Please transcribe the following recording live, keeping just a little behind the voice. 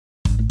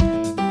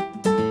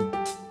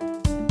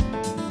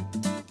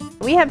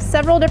We have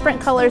several different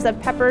colors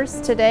of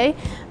peppers today,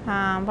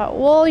 but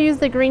we'll use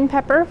the green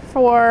pepper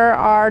for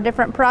our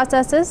different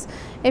processes.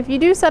 If you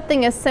do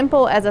something as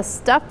simple as a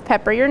stuffed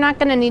pepper, you're not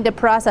going to need to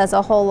process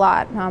a whole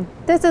lot.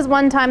 This is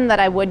one time that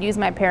I would use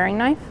my paring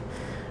knife,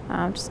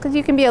 just because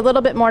you can be a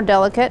little bit more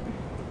delicate.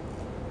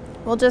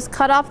 We'll just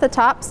cut off the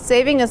top,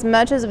 saving as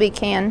much as we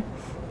can.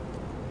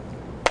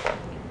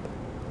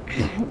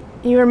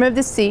 You remove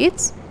the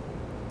seeds.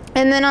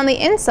 And then on the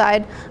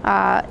inside,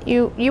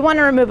 you want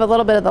to remove a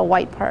little bit of the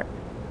white part.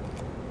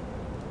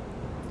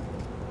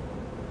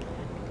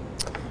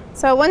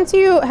 So once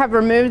you have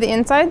removed the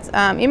insides,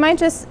 you might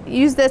just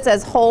use this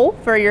as whole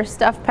for your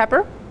stuffed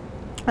pepper.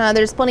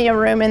 There's plenty of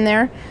room in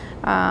there,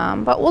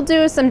 but we'll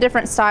do some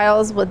different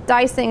styles with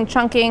dicing,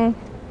 chunking.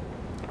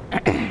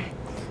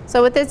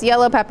 So with this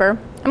yellow pepper,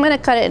 I'm going to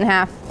cut it in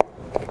half.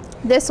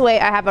 This way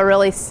I have a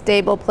really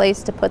stable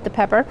place to put the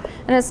pepper,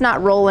 and it's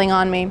not rolling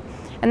on me.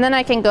 And then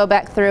I can go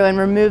back through and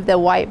remove the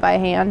white by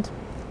hand.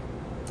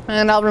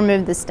 And I'll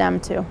remove the stem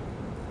too.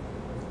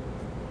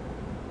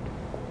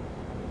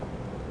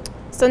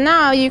 So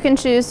now you can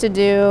choose to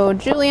do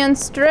julienne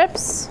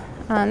strips.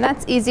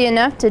 That's easy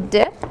enough to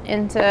dip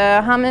into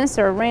hummus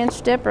or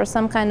ranch dip or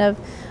some kind of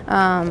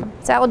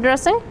salad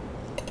dressing.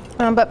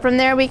 But from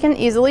there we can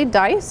easily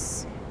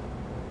dice.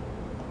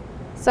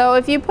 So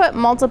if you put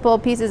multiple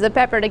pieces of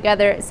pepper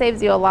together, it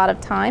saves you a lot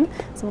of time.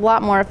 It's a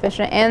lot more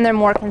efficient and they're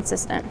more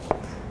consistent.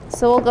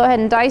 So we'll go ahead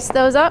and dice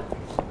those up.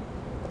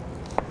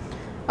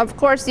 Of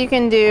course, you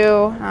can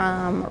do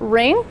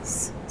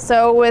rings.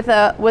 So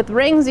with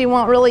rings, you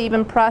won't really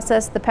even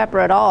process the pepper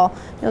at all.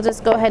 You'll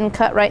just go ahead and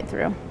cut right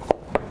through.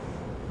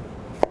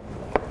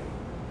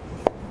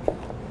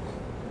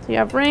 So you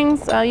have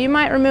rings. You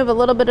might remove a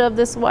little bit of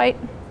this white.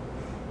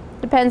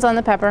 Depends on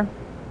the pepper.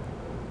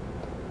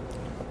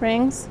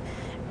 Rings.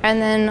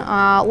 And then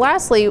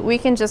lastly, we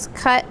can just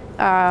cut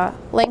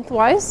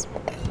lengthwise.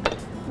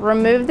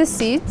 Remove the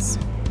seeds.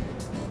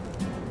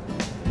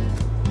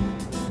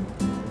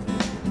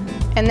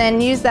 And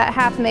then use that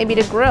half maybe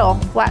to grill,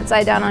 flat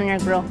side down on your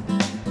grill.